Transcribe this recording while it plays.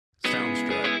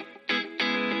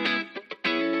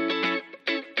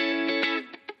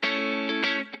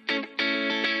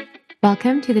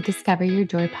Welcome to the Discover Your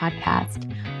Joy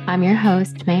podcast. I'm your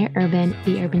host, Maya Urban,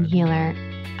 the Urban Healer.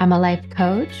 I'm a life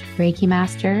coach, Reiki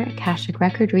master, Akashic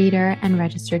record reader, and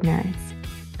registered nurse.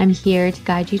 I'm here to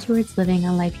guide you towards living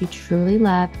a life you truly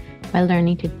love by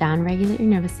learning to downregulate your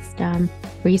nervous system,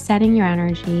 resetting your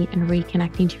energy, and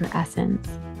reconnecting to your essence.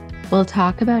 We'll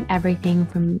talk about everything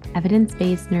from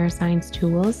evidence-based neuroscience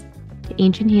tools to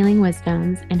ancient healing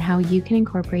wisdoms and how you can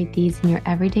incorporate these in your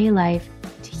everyday life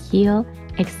to heal,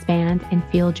 expand, and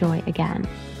feel joy again.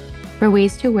 For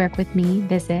ways to work with me,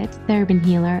 visit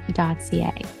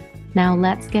theurbanhealer.ca. Now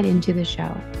let's get into the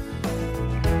show.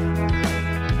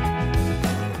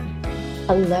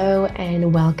 Hello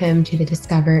and welcome to the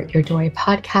Discover Your Joy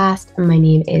podcast. My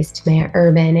name is Tamaya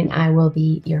Urban and I will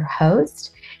be your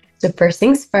host. So first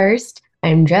things first,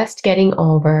 I'm just getting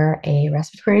over a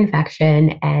respiratory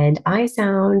infection and I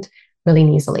sound really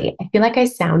nasally. I feel like I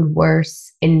sound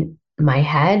worse in my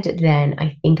head than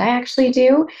I think I actually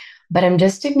do, but I'm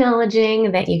just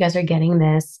acknowledging that you guys are getting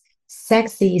this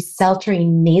sexy, sultry,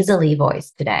 nasally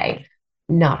voice today.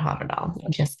 Not hot at all,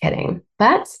 just kidding.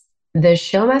 But the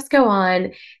show must go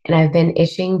on, and I've been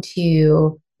itching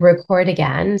to record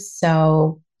again,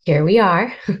 so here we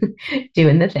are,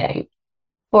 doing the thing.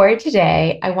 For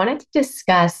today, I wanted to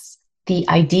discuss the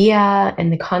idea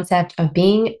and the concept of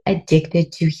being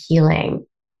addicted to healing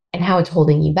and how it's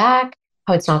holding you back,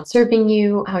 how it's not serving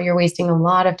you, how you're wasting a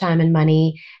lot of time and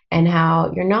money, and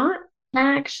how you're not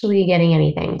actually getting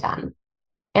anything done.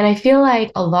 And I feel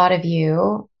like a lot of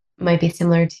you might be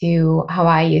similar to how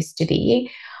I used to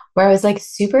be, where I was like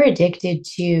super addicted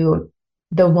to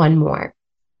the one more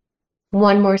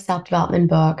self-development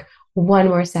book, one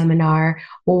more seminar,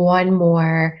 one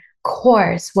more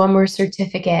course, one more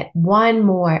certificate, one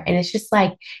more. And it's just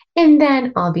like, and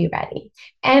then I'll be ready.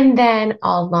 And then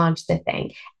I'll launch the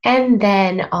thing. And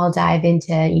then I'll dive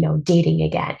into, dating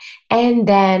again. And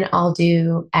then I'll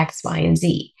do X, Y, and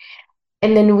Z.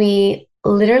 And then we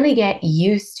literally get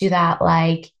used to that,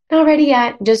 like, not ready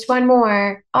yet, just one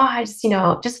more. Oh, just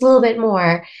a little bit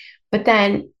more. But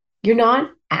then you're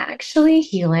not actually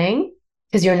healing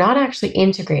because you're not actually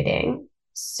integrating.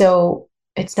 So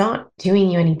it's not doing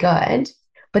you any good,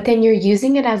 but then you're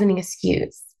using it as an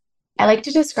excuse. I like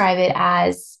to describe it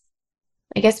as,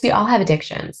 I guess we all have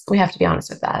addictions. We have to be honest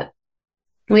with that.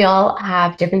 We all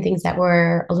have different things that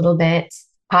we're a little bit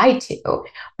tied to,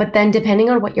 but then depending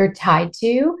on what you're tied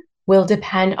to will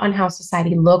depend on how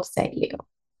society looks at you.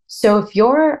 So if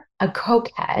you're a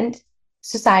cokehead,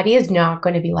 society is not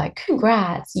going to be like,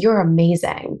 congrats, you're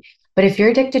amazing. But if you're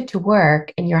addicted to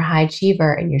work and you're a high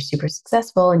achiever and you're super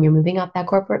successful and you're moving up that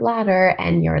corporate ladder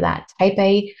and you're that type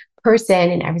A person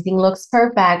and everything looks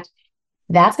perfect,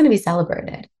 that's going to be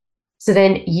celebrated. So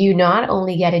then you not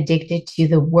only get addicted to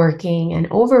the working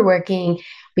and overworking,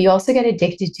 but you also get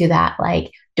addicted to that like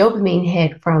dopamine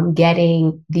hit from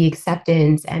getting the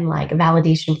acceptance and like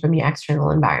validation from your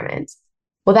external environment.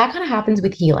 Well, that kind of happens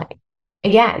with healing.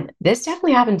 Again, this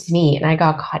definitely happened to me and I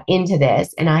got caught into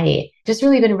this and I just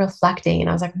really been reflecting and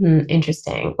I was like,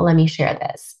 interesting. Let me share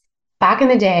this. Back in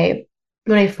the day,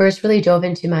 when I first really dove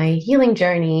into my healing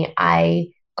journey, I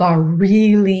got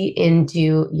really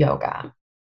into yoga.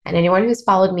 And anyone who's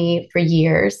followed me for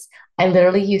years, I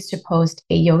literally used to post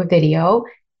a yoga video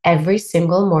every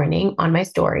single morning on my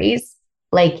stories.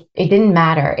 Like it didn't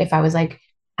matter if I was like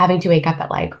having to wake up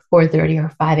at like 4:30 or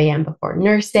 5 a.m. before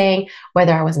nursing,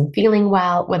 whether I wasn't feeling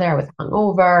well, whether I was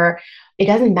hungover, it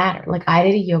doesn't matter. Like I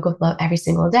did a yoga flow every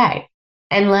single day.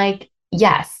 And like,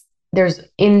 yes, there's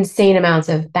insane amounts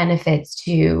of benefits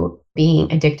to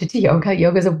being addicted to yoga.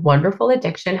 Yoga is a wonderful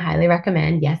addiction. Highly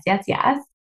recommend. Yes, yes, yes.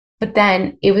 But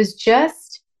then it was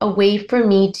just a way for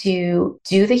me to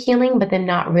do the healing, but then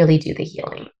not really do the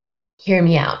healing. Hear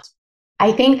me out.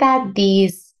 I think that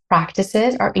these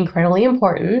practices are incredibly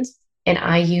important, and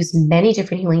I use many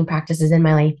different healing practices in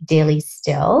my life daily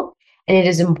still. And it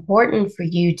is important for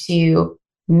you to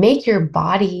make your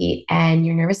body and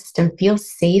your nervous system feel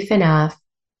safe enough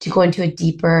to go into a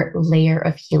deeper layer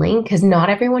of healing because not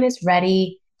everyone is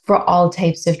ready for all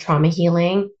types of trauma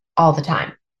healing all the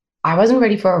time. I wasn't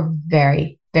ready for a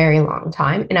very, very long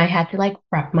time. And I had to like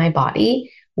prep my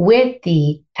body with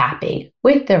the tapping,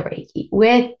 with the Reiki,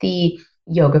 with the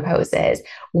yoga poses,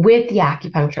 with the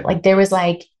acupuncture. Like there was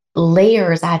like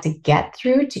layers I had to get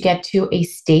through to get to a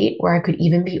state where I could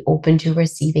even be open to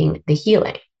receiving the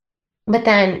healing. But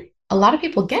then a lot of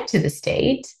people get to the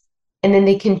state and then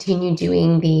they continue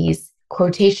doing these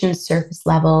quotation surface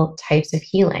level types of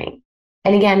healing.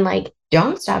 And again, like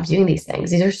don't stop doing these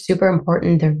things. These are super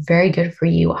important. They're very good for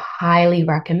you. Highly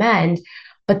recommend.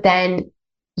 But then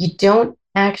you don't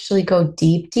actually go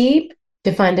deep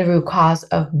to find the root cause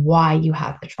of why you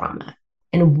have the trauma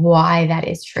and why that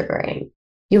is triggering.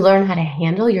 You learn how to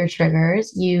handle your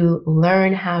triggers. You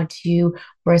learn how to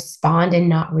respond and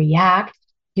not react.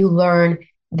 You learn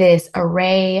this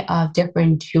array of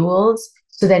different tools.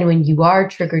 So then when you are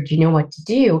triggered, you know what to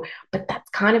do. But that's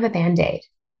kind of a band-aid.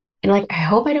 And like, I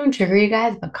hope I don't trigger you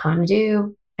guys, but kind of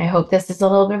do. I hope this is a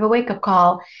little bit of a wake-up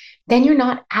call. Then you're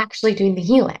not actually doing the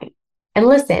healing. And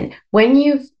listen, when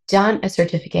you've done a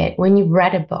certificate, when you've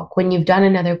read a book, when you've done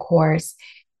another course,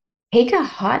 take a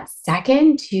hot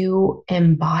second to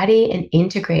embody and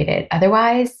integrate it.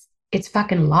 Otherwise, it's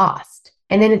fucking lost.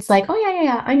 And then it's like, oh, yeah, yeah,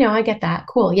 yeah, I know, I get that.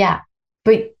 Cool. Yeah.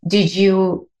 But did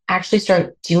you actually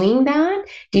start doing that?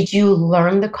 Did you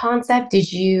learn the concept?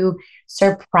 Did you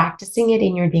start practicing it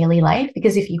in your daily life?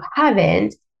 Because if you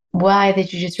haven't, why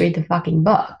did you just read the fucking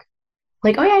book?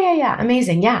 Like, oh, yeah, yeah, yeah,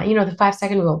 amazing. Yeah, you know, the 5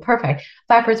 second rule, perfect.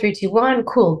 Five, four, three, two, one,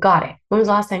 cool, got it. When was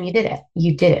the last time you did it?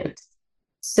 You didn't.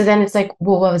 So then it's like,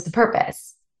 well, what was the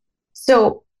purpose?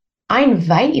 So I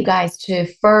invite you guys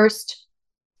to first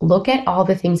look at all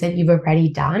the things that you've already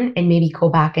done and maybe go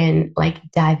back and like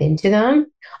dive into them.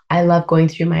 I love going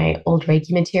through my old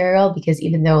Reiki material because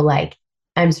even though like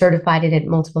I'm certified in it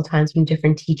multiple times from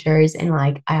different teachers and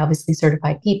like I obviously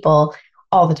certify people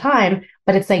all the time,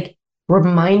 but it's like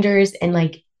reminders and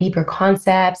like deeper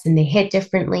concepts and they hit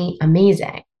differently.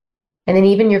 Amazing. And then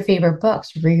even your favorite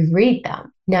books, reread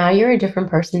them. Now you're a different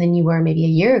person than you were maybe a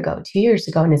year ago, 2 years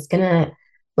ago, and it's gonna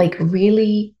like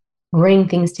really bring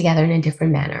things together in a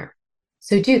different manner.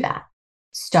 So do that.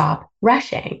 Stop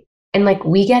rushing. And like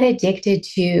we get addicted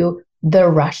to the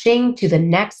rushing to the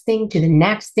next thing, to the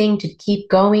next thing, to keep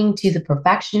going, to the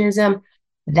perfectionism.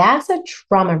 That's a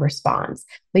trauma response.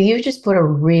 But you just put a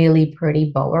really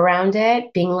pretty bow around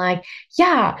it, being like,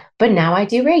 yeah, but now I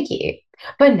do Reiki,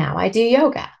 but now I do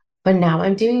yoga, but now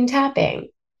I'm doing tapping.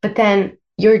 But then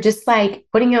you're just like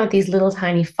putting out these little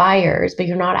tiny fires, but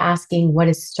you're not asking what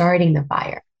is starting the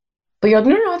fire. But you're like,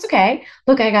 no, no, it's okay.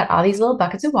 Look, I got all these little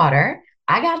buckets of water.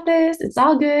 I got this. It's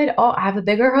all good. Oh, I have a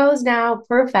bigger hose now.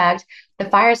 Perfect. The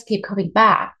fires keep coming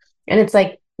back. And it's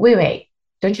like, wait, wait.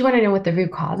 Don't you want to know what the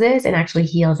root cause is and actually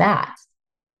heal that?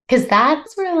 Because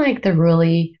that's where like the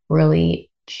really,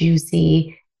 really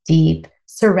juicy, deep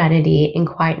serenity and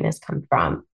quietness come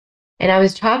from. And I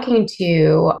was talking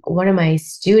to one of my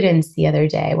students the other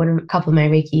day, a couple of my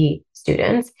Reiki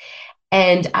students,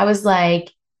 and I was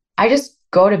like, I just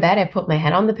go to bed, I put my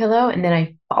head on the pillow, and then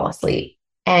I fall asleep.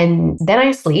 And then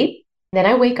I sleep, then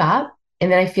I wake up,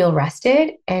 and then I feel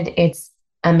rested, and it's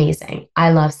amazing.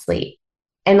 I love sleep.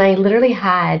 And I literally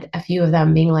had a few of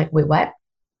them being like, wait, what?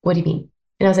 What do you mean?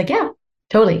 And I was like, yeah,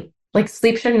 totally. Like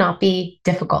sleep should not be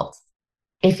difficult.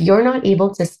 If you're not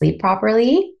able to sleep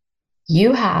properly,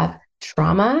 you have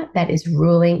trauma that is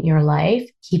ruling your life,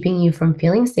 keeping you from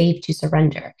feeling safe to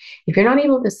surrender. If you're not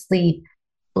able to sleep,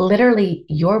 literally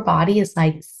your body is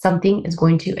like, something is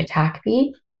going to attack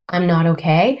me. I'm not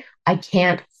okay. I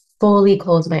can't fully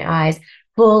close my eyes,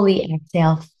 fully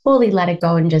exhale, fully let it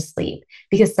go and just sleep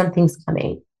because something's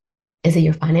coming. Is it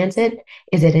your finances?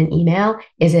 Is it an email?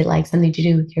 Is it like something to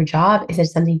do with your job? Is it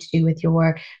something to do with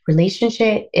your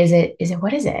relationship? Is it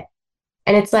what is it?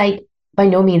 And it's like, by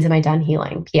no means am I done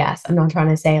healing. P.S. I'm not trying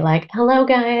to say, like, hello,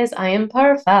 guys, I am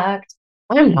perfect.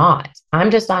 I'm not.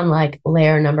 I'm just on like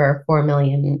layer number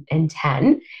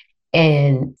 4,010,010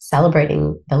 and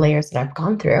celebrating the layers that I've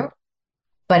gone through.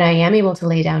 But I am able to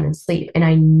lay down and sleep. And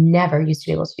I never used to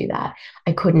be able to do that.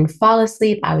 I couldn't fall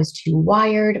asleep. I was too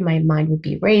wired. My mind would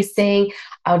be racing.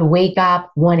 I would wake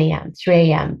up 1 a.m., 3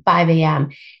 a.m., 5 a.m.,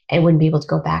 and wouldn't be able to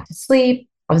go back to sleep.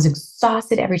 I was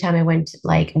exhausted every time I went,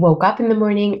 like, woke up in the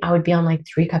morning. I would be on like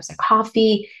 3 cups of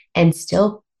coffee and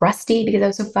still rusty because I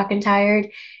was so fucking tired.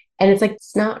 And it's like,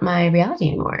 it's not my reality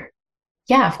anymore.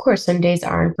 Yeah, of course, some days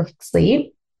aren't perfect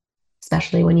sleep,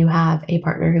 especially when you have a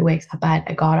partner who wakes up at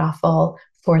a god awful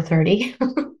 4:30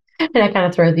 and that kind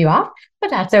of throws you off, but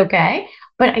that's okay.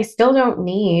 But I still don't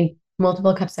need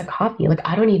multiple cups of coffee. Like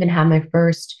I don't even have my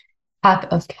first cup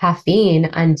of caffeine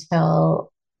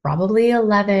until probably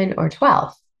 11 or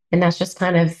 12. And that's just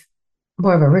kind of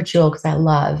more of a ritual because I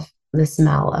love the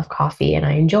smell of coffee and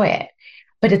I enjoy it.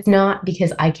 But it's not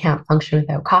because I can't function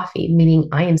without coffee, meaning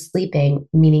I am sleeping,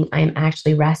 meaning I am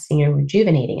actually resting and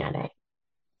rejuvenating at night.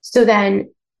 So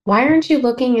then why aren't you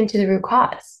looking into the root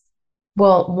cause?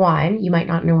 Well, one, you might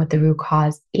not know what the root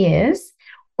cause is.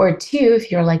 Or two, if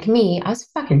you're like me, I was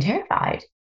fucking terrified.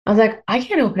 I was like, I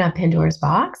can't open up Pandora's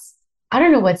box. I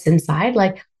don't know what's inside.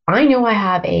 Like, I know I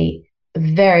have a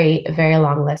very, very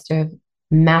long list of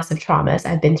massive traumas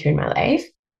I've been through in my life.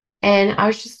 And I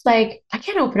was just like, I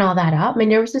can't open all that up. My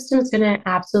nervous system is going to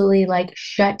absolutely like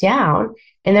shut down.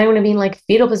 And then I'm going to be in like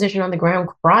fetal position on the ground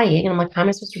crying. And I'm like, how am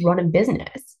I supposed to run a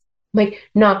business? Like,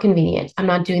 not convenient. I'm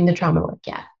not doing the trauma work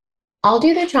yet. I'll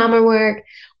do the trauma work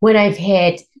when I've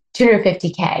hit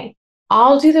 250K.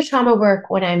 I'll do the trauma work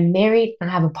when I'm married and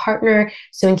I have a partner.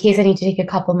 So in case I need to take a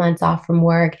couple months off from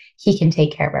work, he can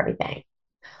take care of everything.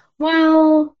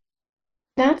 Well,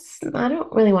 I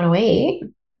don't really want to wait.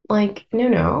 Like, no,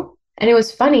 no. And it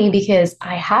was funny because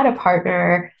I had a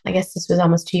partner, I guess this was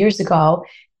almost 2 years ago.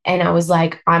 And I was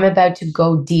like, I'm about to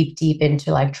go deep, deep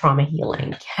into like trauma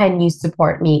healing. Can you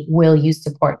support me? Will you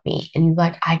support me? And he's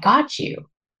like, I got you.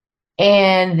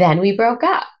 And then we broke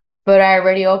up, but I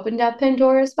already opened up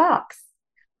Pandora's box.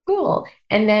 Cool.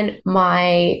 And then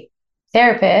my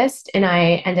therapist and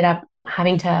I ended up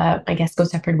having to, I guess, go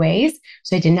separate ways.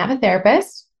 So I didn't have a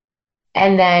therapist.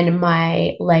 And then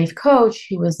my life coach,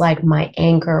 who was like my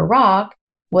anchor rock,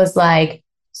 was like,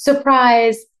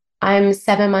 surprise, I'm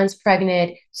 7 months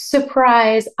pregnant.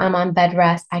 Surprise, I'm on bed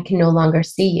rest. I can no longer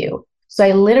see you. So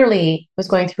I literally was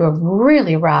going through a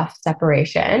really rough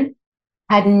separation,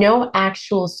 had no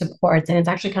actual supports. And it's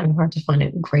actually kind of hard to find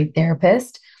a great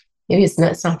therapist.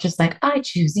 It's not just like, I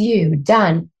choose you,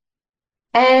 done.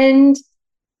 And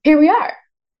here we are.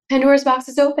 Pandora's box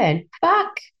is open.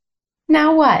 Fuck.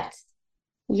 Now what?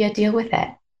 You deal with it.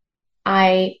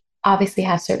 I obviously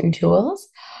have certain tools.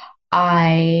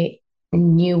 I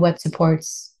knew what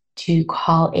supports to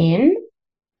call in,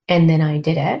 and then I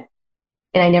did it.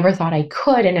 And I never thought I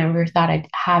could, and I never thought I'd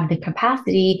have the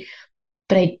capacity,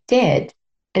 but I did.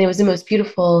 And it was the most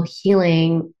beautiful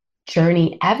healing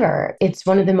journey ever. It's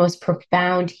one of the most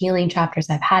profound healing chapters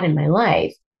I've had in my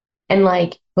life. And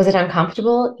like, was it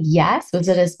uncomfortable? Yes. Was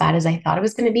it as bad as I thought it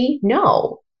was going to be?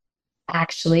 No,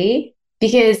 actually,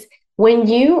 because when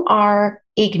you are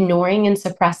ignoring and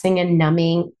suppressing and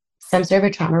numbing some sort of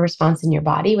a trauma response in your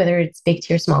body, whether it's big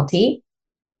T or small t,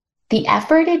 the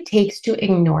effort it takes to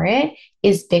ignore it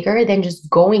is bigger than just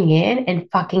going in and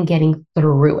fucking getting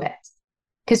through it.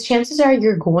 Because chances are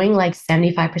you're going like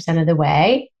 75% of the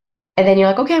way. And then you're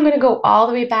like, okay, I'm going to go all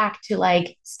the way back to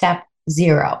like step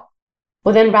zero.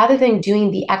 Well, then rather than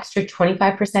doing the extra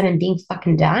 25% and being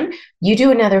fucking done, you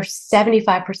do another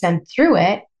 75% through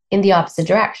it in the opposite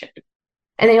direction.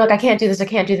 And then you're like, I can't do this. I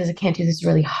can't do this. I can't do this. It's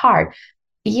really hard.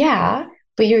 Yeah,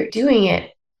 but you're doing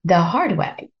it the hard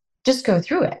way. Just go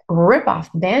through it, rip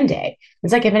off the band aid.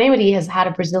 It's like if anybody has had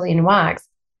a Brazilian wax,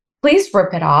 please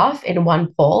rip it off in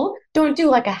one pull. Don't do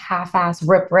like a half ass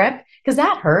rip because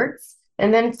that hurts.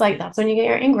 And then it's like, that's when you get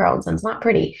your ingrowns and it's not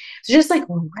pretty. So just like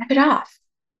rip it off.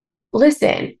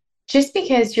 Listen, just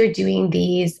because you're doing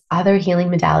these other healing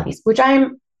modalities, which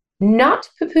I'm not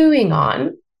poo-pooing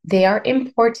on, they are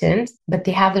important, but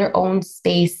they have their own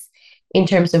space in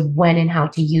terms of when and how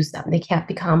to use them. They can't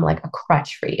become like a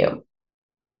crutch for you.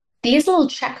 These little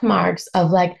check marks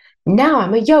of like, now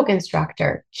I'm a yoga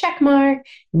instructor, check mark.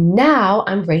 Now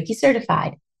I'm Reiki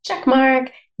certified, check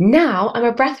mark. Now I'm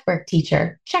a breathwork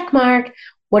teacher, check mark.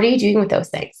 What are you doing with those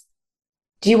things?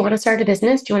 Do you want to start a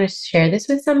business? Do you want to share this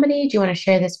with somebody? Do you want to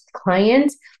share this with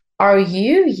clients? Are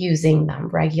you using them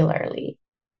regularly?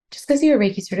 Just because you're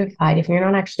Reiki certified, if you're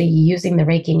not actually using the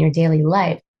Reiki in your daily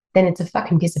life, then it's a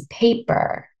fucking piece of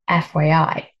paper,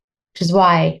 FYI, which is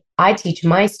why I teach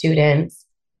my students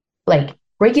like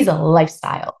Reiki is a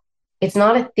lifestyle. It's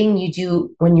not a thing you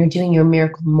do when you're doing your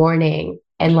miracle morning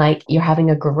and like you're having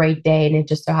a great day and it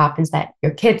just so happens that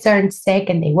your kids aren't sick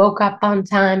and they woke up on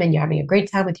time and you're having a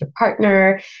great time with your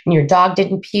partner and your dog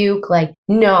didn't puke. Like,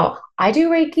 no, I do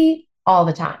Reiki all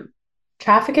the time.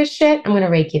 Traffic is shit, I'm going to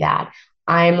Reiki that.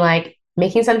 I'm like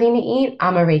making something to eat,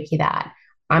 I'm a Reiki that.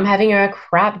 I'm having a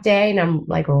crap day and I'm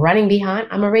like running behind,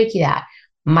 I'm a Reiki that.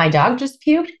 My dog just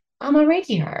puked, I'm a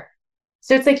Reiki her.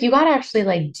 So it's like you got to actually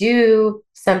like do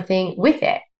something with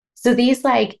it. So these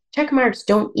like check marks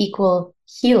don't equal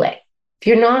healing. If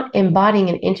you're not embodying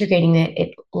and integrating it,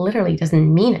 it literally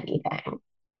doesn't mean anything.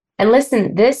 And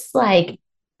listen, this like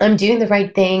I'm doing the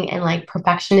right thing and like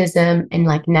perfectionism and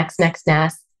like next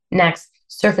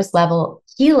surface level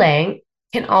healing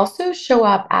can also show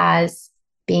up as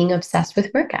being obsessed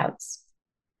with workouts,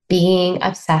 being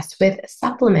obsessed with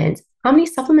supplements. How many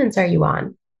supplements are you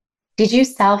on? Did you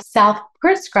self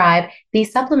prescribe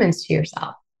these supplements to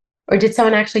yourself? Or did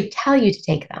someone actually tell you to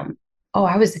take them? Oh,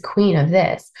 I was the queen of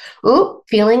this. Ooh,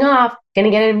 feeling off. Gonna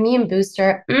get an immune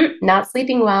booster. Not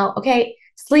sleeping well. Okay,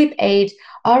 sleep aid.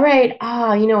 All right.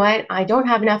 Oh, you know what? I don't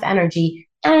have enough energy.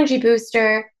 Energy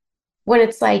booster. When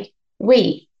it's like,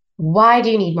 wait, why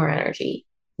do you need more energy?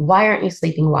 Why aren't you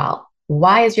sleeping well?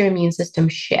 Why is your immune system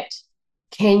shit?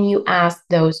 Can you ask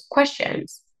those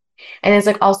questions? And it's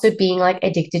like also being like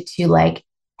addicted to like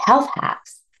health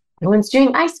hacks. Everyone's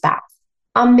doing ice baths.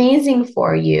 Amazing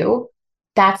for you.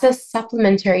 That's a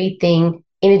supplementary thing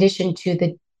in addition to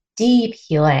the deep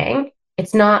healing.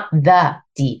 It's not the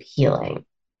deep healing.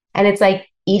 And it's like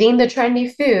eating the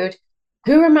trendy food.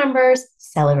 Who remembers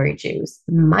celery juice?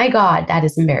 My God, that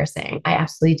is embarrassing. I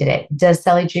absolutely did it. Does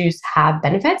celery juice have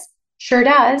benefits? Sure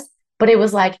does. But it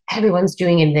was like everyone's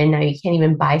doing it. And then now you can't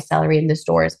even buy celery in the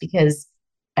stores because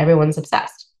everyone's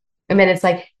obsessed. And then it's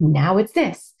like, now it's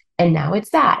this and now it's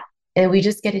that. And we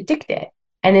just get addicted.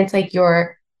 And it's like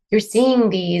you're seeing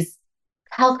these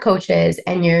health coaches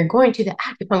and you're going to the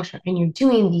acupuncture and you're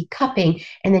doing the cupping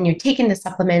and then you're taking the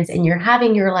supplements and you're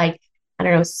having your like, I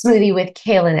don't know, smoothie with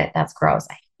kale in it. That's gross.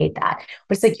 I hate that.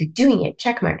 But it's like you're doing it,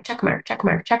 check mark, check mark, check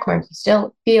mark, check mark. You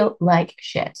still feel like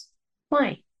shit.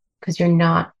 Why? Because you're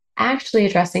not actually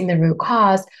addressing the root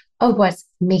cause of what's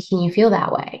making you feel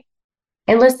that way.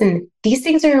 And listen, these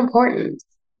things are important.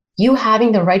 You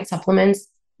having the right supplements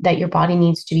that your body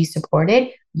needs to be supported,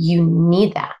 you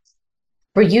need that.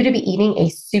 For you to be eating a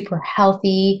super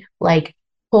healthy, like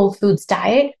whole foods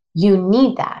diet, you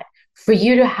need that. For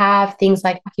you to have things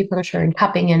like acupuncture and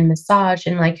cupping and massage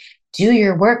and like do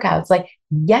your workouts, like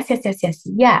yes, yes, yes, yes,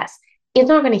 yes. It's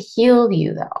not going to heal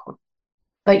you though,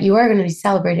 but you are going to be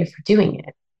celebrated for doing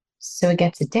it. So it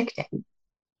gets addicting.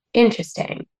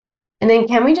 Interesting. And then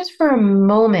can we just for a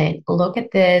moment look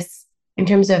at this in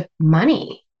terms of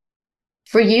money?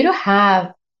 For you to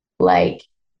have like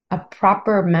a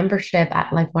proper membership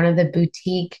at like one of the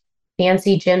boutique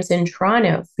fancy gyms in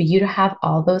Toronto, for you to have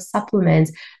all those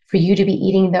supplements, for you to be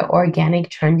eating the organic,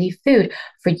 trendy food,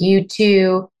 for you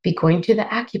to be going to the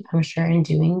acupuncture and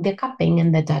doing the cupping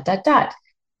and the dot, dot, dot.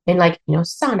 And like,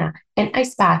 sauna and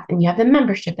ice bath, and you have the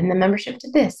membership and the membership to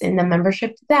this and the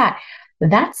membership to that.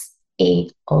 That's a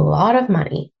lot of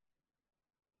money.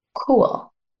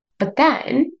 Cool. But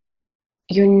then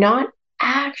you're not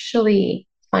actually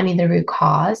finding the root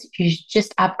cause. You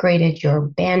just upgraded your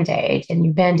band aid and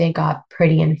your band aid got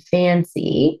pretty and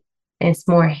fancy and it's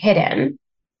more hidden,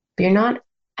 but you're not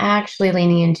actually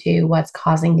leaning into what's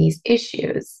causing these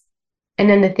issues. And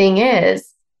then the thing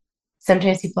is,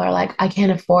 sometimes people are like, I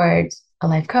can't afford a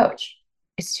life coach.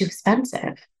 It's too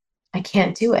expensive. I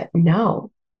can't do it.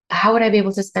 No. How would I be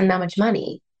able to spend that much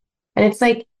money? And it's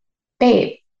like,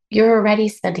 babe, you're already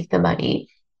spending the money,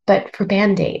 but for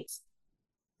band-aids.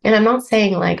 And I'm not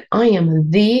saying like I am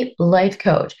the life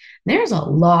coach. There's a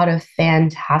lot of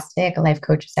fantastic life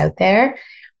coaches out there,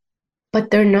 but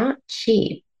they're not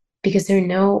cheap because they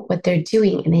know what they're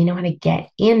doing and they know how to get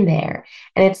in there.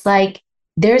 And it's like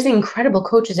there's incredible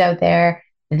coaches out there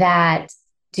that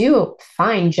do a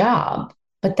fine job,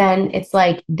 but then it's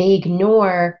like they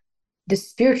ignore the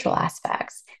spiritual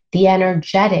aspects, the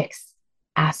energetics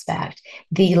aspect,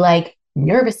 the like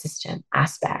nervous system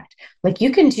aspect. Like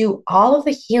you can do all of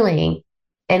the healing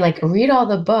and like read all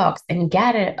the books and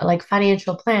get a like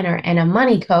financial planner and a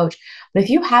money coach. But if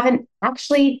you haven't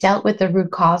actually dealt with the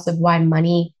root cause of why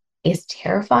money is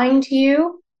terrifying to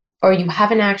you, or you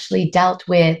haven't actually dealt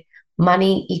with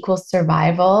money equals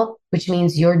survival, which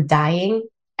means you're dying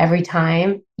every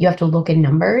time you have to look at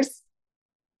numbers,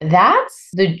 that's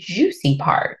the juicy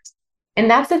part. And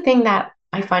that's the thing that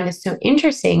I find is so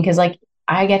interesting because, like,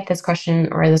 I get this question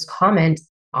or this comment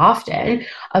often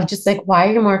of just like, why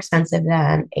are you more expensive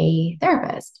than a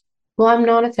therapist? Well, I'm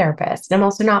not a therapist. And I'm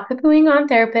also not poo-pooing on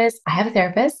therapists. I have a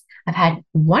therapist. I've had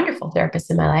wonderful therapists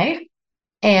in my life.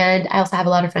 And I also have a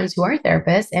lot of friends who are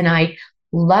therapists, and I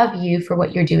love you for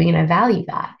what you're doing and I value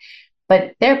that.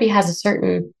 But therapy has a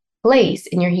certain place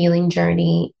in your healing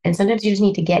journey. And sometimes you just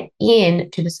need to get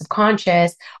into the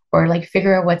subconscious or like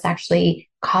figure out what's actually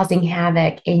causing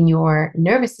havoc in your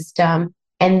nervous system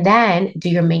and then do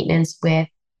your maintenance with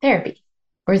therapy.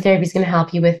 Or therapy is going to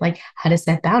help you with like how to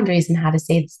set boundaries and how to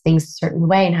say things a certain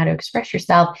way and how to express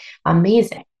yourself.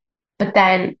 Amazing. But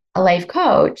then a life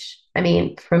coach, I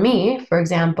mean, for me, for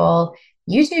example,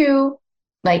 you do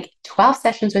like 12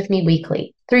 sessions with me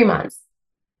weekly, 3 months.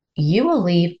 You will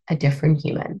leave a different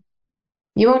human.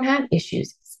 You won't have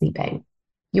issues sleeping.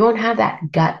 You won't have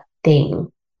that gut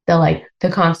thing, the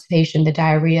constipation, the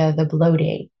diarrhea, the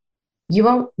bloating. You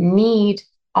won't need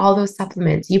all those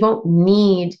supplements. You won't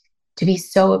need to be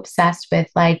so obsessed with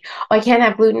like, oh, I can't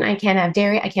have gluten, I can't have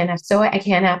dairy, I can't have soy, I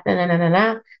can't have na na na na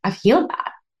na. I've healed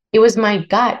that. It was my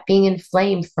gut being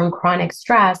inflamed from chronic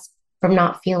stress, from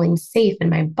not feeling safe in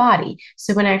my body.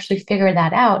 So when I actually figured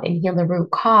that out and healed the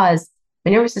root cause,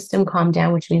 my nervous system calmed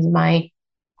down, which means my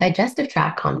digestive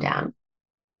tract calmed down.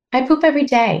 I poop every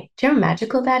day. Do you know how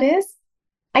magical that is?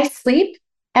 I sleep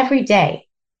every day.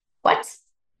 What?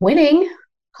 Winning?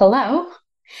 Hello?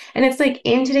 And it's like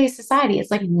in today's society,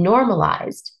 it's like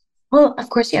normalized. Well, of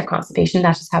course you have constipation.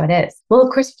 That's just how it is. Well,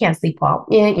 of course you can't sleep well.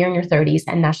 Yeah, you're in your 30s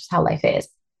and that's just how life is.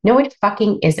 No, it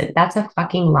fucking isn't. That's a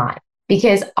fucking lie.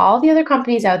 Because all the other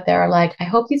companies out there are like, I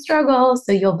hope you struggle.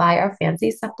 So you'll buy our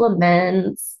fancy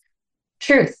supplements.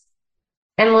 Truth.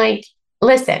 And like,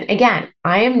 listen, again,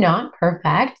 I am not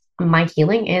perfect. My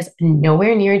healing is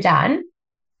nowhere near done.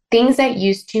 Things that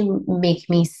used to make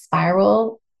me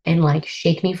spiral and like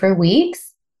shake me for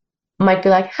weeks might be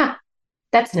like, huh,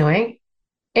 that's annoying.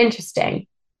 Interesting.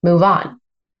 Move on.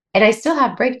 And I still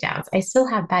have breakdowns. I still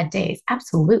have bad days.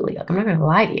 Absolutely. Like, I'm not going to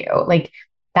lie to you. Like,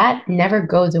 that never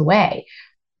goes away,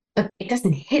 but it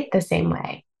doesn't hit the same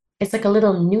way. It's like a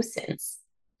little nuisance.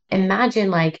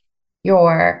 Imagine like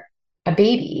you're a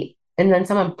baby and then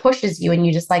someone pushes you and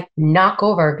you just like knock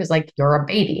over because like you're a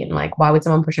baby. And like, why would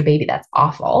someone push a baby? That's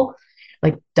awful.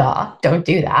 Like, duh, don't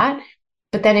do that.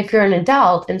 But then if you're an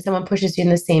adult and someone pushes you in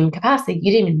the same capacity,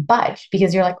 you didn't even budge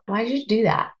because you're like, why did you do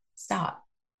that? Stop.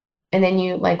 And then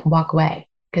you like walk away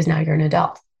because now you're an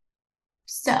adult.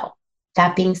 So,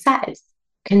 that being said,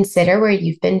 consider where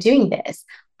you've been doing this.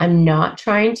 I'm not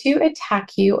trying to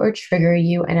attack you or trigger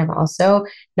you. And I'm also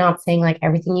not saying like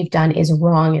everything you've done is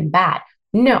wrong and bad.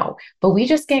 No, but we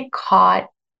just get caught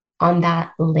on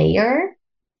that layer.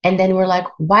 And then we're like,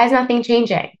 why is nothing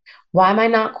changing? Why am I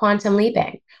not quantum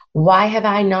leaping? Why have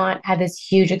I not had this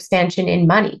huge expansion in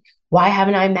money? Why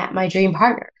haven't I met my dream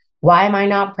partner? Why am I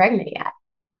not pregnant yet?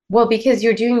 Well, because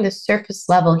you're doing the surface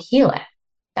level healing.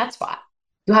 That's why.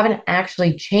 You haven't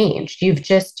actually changed. You've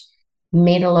just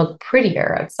made it look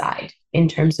prettier outside in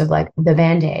terms of like the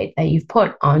band-aid that you've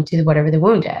put onto whatever the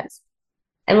wound is.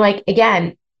 And like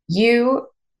again, you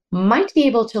might be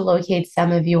able to locate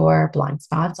some of your blind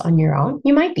spots on your own.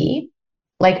 You might be.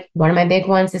 Like one of my big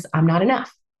ones is I'm not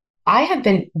enough. I have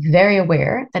been very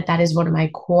aware that that is one of my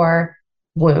core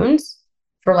wounds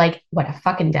for like what a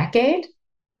fucking decade.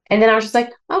 And then I was just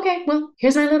like, okay, well,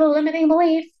 here's my little limiting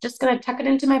belief. Just gonna tuck it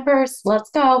into my purse. Let's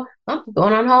go. Oh,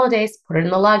 going on holidays, put it in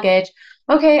the luggage.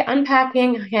 Okay,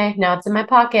 unpacking. Okay, now it's in my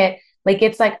pocket. Like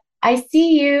it's like, I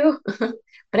see you,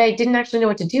 but I didn't actually know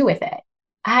what to do with it.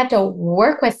 I had to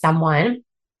work with someone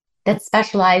that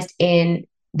specialized in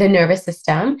the nervous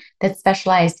system, that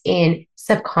specialized in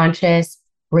subconscious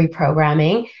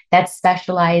reprogramming, that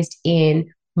specialized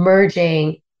in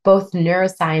merging both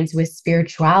neuroscience with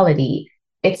spirituality.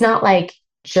 It's not like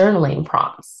journaling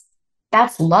prompts.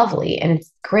 That's lovely and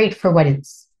it's great for what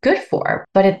it's good for,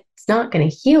 but it's not going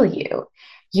to heal you.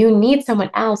 You need someone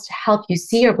else to help you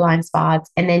see your blind spots,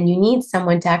 and then you need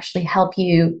someone to actually help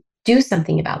you do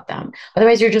something about them.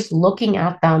 Otherwise, you're just looking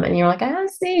at them and you're like, I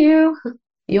see you,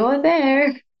 you're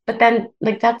there. But then,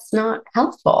 like, that's not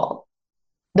helpful.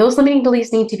 Those limiting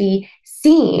beliefs need to be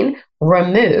seen,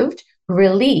 removed,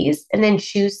 released, and then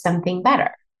choose something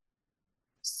better.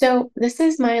 So, this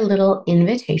is my little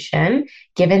invitation,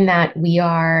 given that we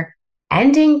are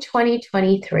ending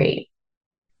 2023.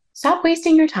 Stop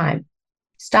wasting your time.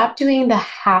 Stop doing the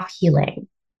half healing.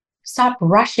 Stop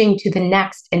rushing to the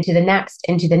next and to the next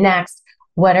and to the next,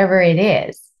 whatever it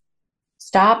is.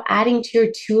 Stop adding to your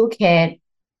toolkit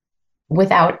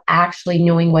without actually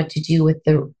knowing what to do with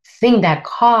the thing that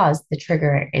caused the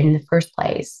trigger in the first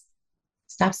place.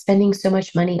 Stop spending so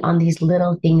much money on these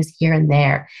little things here and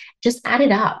there. Just add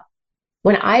it up.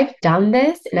 When I've done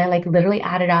this and I like literally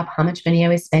added up how much money I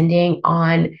was spending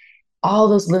on all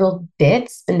those little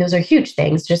bits, and those are huge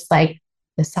things, just like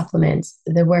the supplements,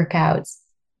 the workouts,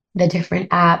 the different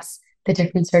apps, the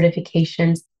different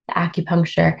certifications, the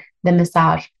acupuncture, the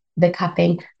massage, the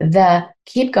cupping, the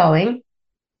keep going.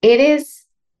 It is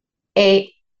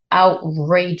a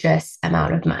outrageous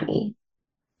amount of money.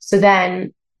 So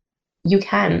then you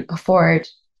can afford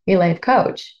your life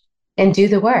coach and do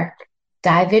the work,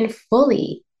 dive in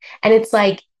fully. And it's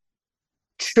like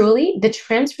truly the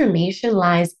transformation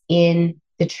lies in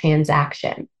the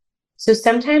transaction. So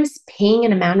sometimes paying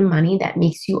an amount of money that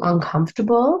makes you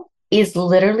uncomfortable is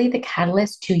literally the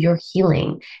catalyst to your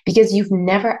healing because you've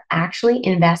never actually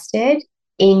invested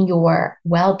in your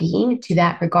well being to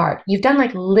that regard. You've done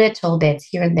like little bits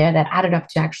here and there that added up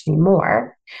to actually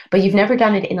more, but you've never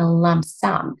done it in a lump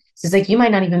sum. So it's like you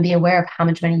might not even be aware of how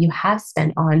much money you have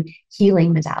spent on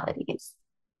healing modalities.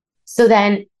 So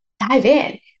then dive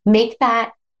in, make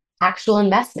that actual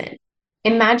investment.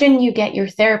 Imagine you get your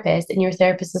therapist and your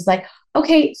therapist is like,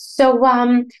 okay, so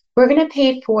we're going to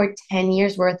pay for 10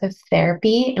 years worth of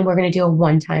therapy and we're going to do a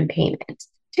one-time payment.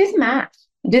 Do the math.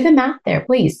 Do the math there,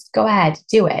 please. Go ahead,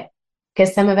 do it.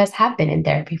 Because some of us have been in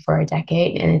therapy for a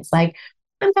decade and it's like,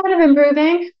 I'm kind of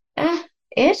improving,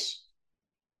 ish.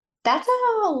 That's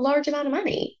a large amount of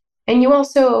money. And you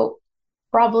also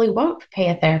probably won't pay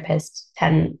a therapist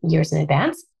 10 years in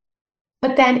advance.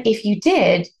 But then if you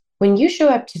did, when you show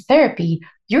up to therapy,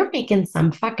 you're making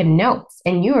some fucking notes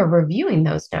and you are reviewing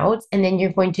those notes and then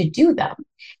you're going to do them.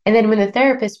 And then when the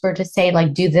therapist were to say,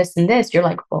 like, do this and this, you're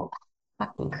like, well,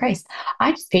 fucking Christ,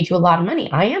 I just paid you a lot of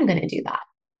money. I am going to do that.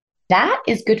 That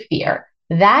is good fear.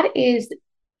 That is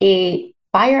a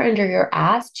fire under your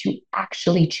ass to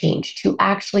actually change, to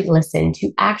actually listen,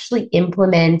 to actually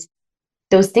implement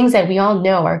those things that we all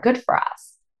know are good for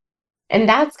us. And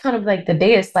that's kind of like the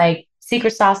biggest like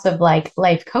secret sauce of like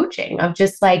life coaching of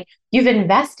just like you've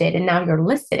invested and now you're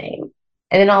listening.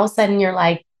 And then all of a sudden you're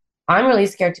like, I'm really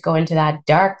scared to go into that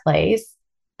dark place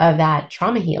of that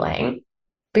trauma healing,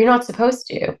 but you're not supposed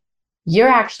to. You're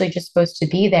actually just supposed to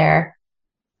be there,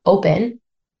 open,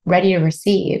 ready to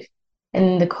receive.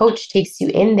 And the coach takes you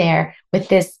in there with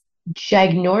this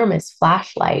ginormous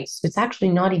flashlight. So it's actually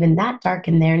not even that dark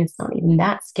in there and it's not even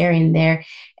that scary in there.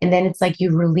 And then it's like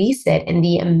you release it, and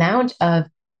the amount of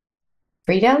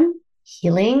freedom,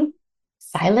 healing,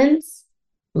 silence,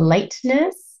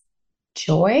 lightness,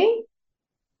 joy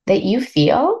that you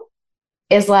feel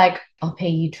is like, I'll pay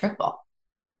you triple.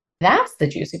 That's the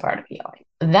juicy part of healing.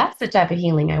 That's the type of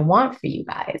healing I want for you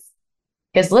guys.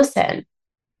 Because listen,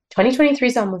 2023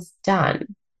 is almost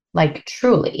done, like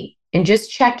truly. And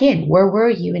just check in. Where were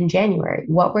you in January?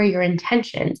 What were your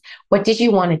intentions? What did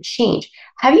you want to change?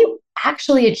 Have you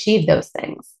actually achieved those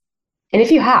things? And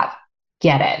if you have,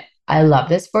 get it. I love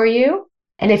this for you.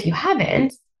 And if you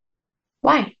haven't,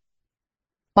 why?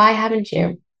 Why haven't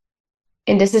you?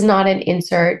 And this is not an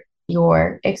insert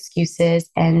your excuses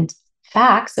and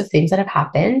facts of things that have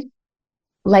happened.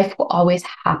 Life will always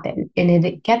happen, and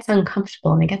it gets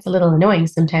uncomfortable and it gets a little annoying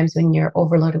sometimes when you're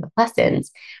overloaded with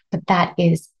lessons, but that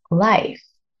is life.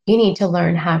 You need to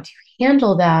learn how to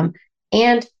handle them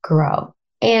and grow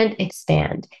and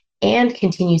expand and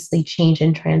continuously change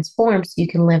and transform so you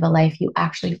can live a life you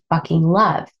actually fucking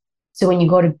love. So when you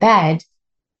go to bed,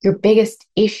 your biggest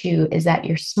issue is that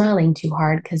you're smiling too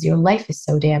hard because your life is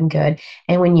so damn good.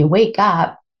 And when you wake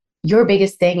up, your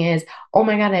biggest thing is, oh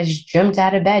my God, I just jumped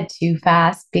out of bed too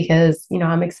fast because,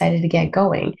 I'm excited to get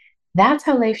going. That's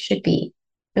how life should be.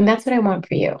 And that's what I want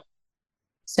for you.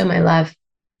 So, my love,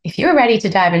 if you're ready to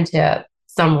dive into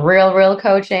some real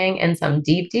coaching and some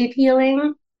deep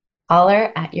healing,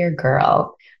 holler at your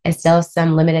girl. I still have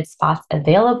some limited spots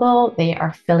available. They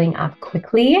are filling up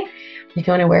quickly. If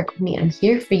you want to work with me, I'm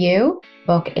here for you.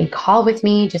 Book a call with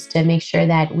me just to make sure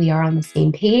that we are on the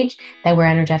same page, that we're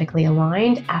energetically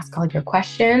aligned. Ask all your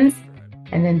questions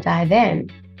and then dive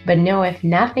in. But know if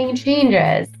nothing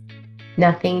changes,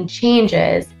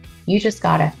 you just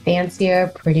got a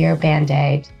fancier, prettier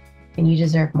Band-Aid and you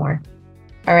deserve more.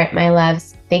 All right, my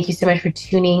loves, thank you so much for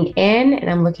tuning in, and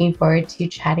I'm looking forward to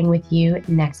chatting with you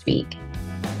next week.